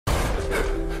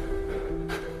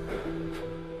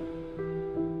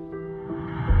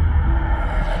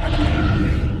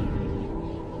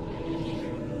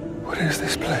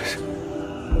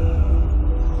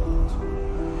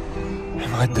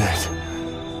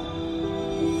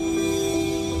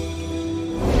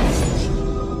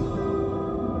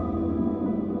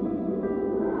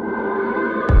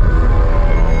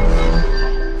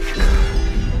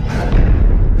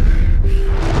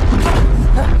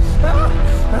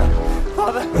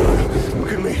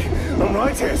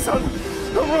here, son.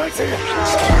 I'm right here.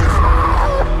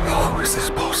 How is this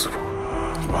possible?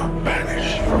 You are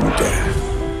banished from death.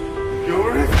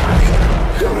 You're in.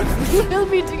 We'll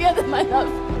be together, my love.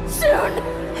 Soon.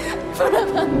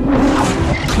 Forever.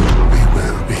 We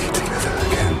will be together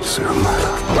again soon, my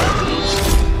love.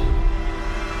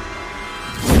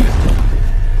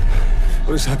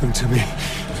 What has happened to me?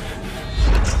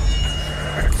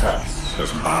 The curse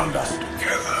has bound us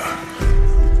together.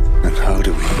 And how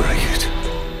do we break it?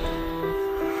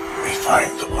 We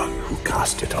find the one who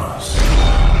cast it on us.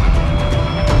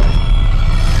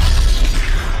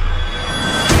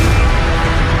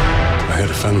 I had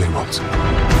a family once. A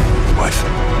wife.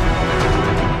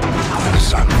 And a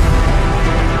son.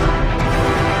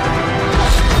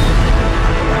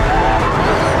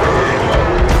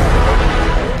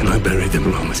 And I buried them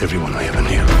along with everyone I ever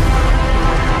knew.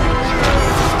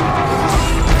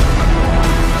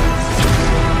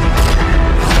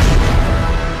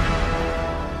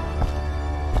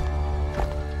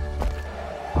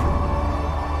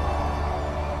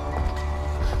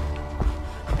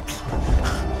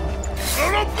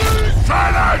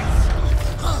 Silence!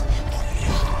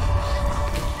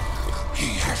 He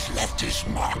has left his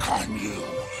mark on you,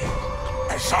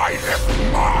 as I left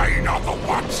mine on the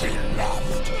ones he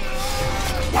loved.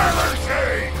 Where is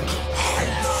he? I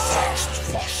thirst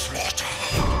for slaughter.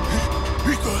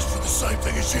 He thirsts for the same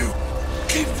thing as you.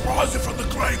 Keeps rising from the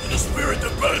grave with the spirit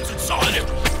that burns inside him.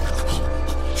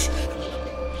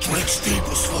 Drinks deep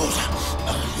with slaughter.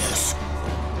 Yes.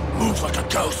 Moves like a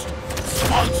ghost.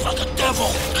 Smites like a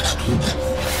devil!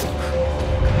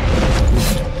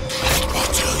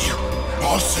 I'll tell you,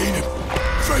 I've seen him,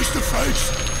 face to face.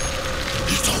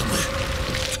 He told me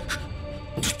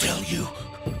to tell you,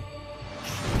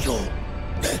 you're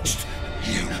next.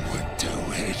 You would do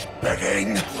his bidding.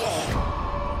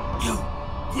 You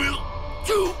will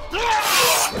do.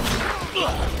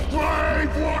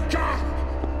 Brave Walker!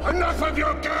 Enough of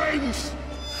your games!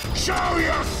 Show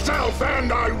yourself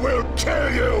and I will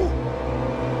kill you!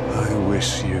 I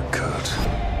wish you could.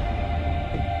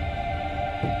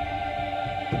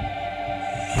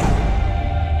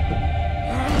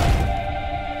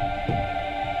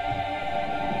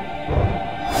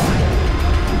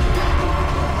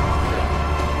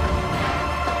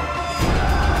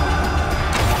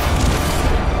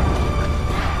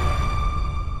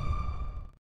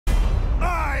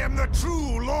 I am the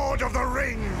true Lord of the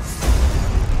Rings!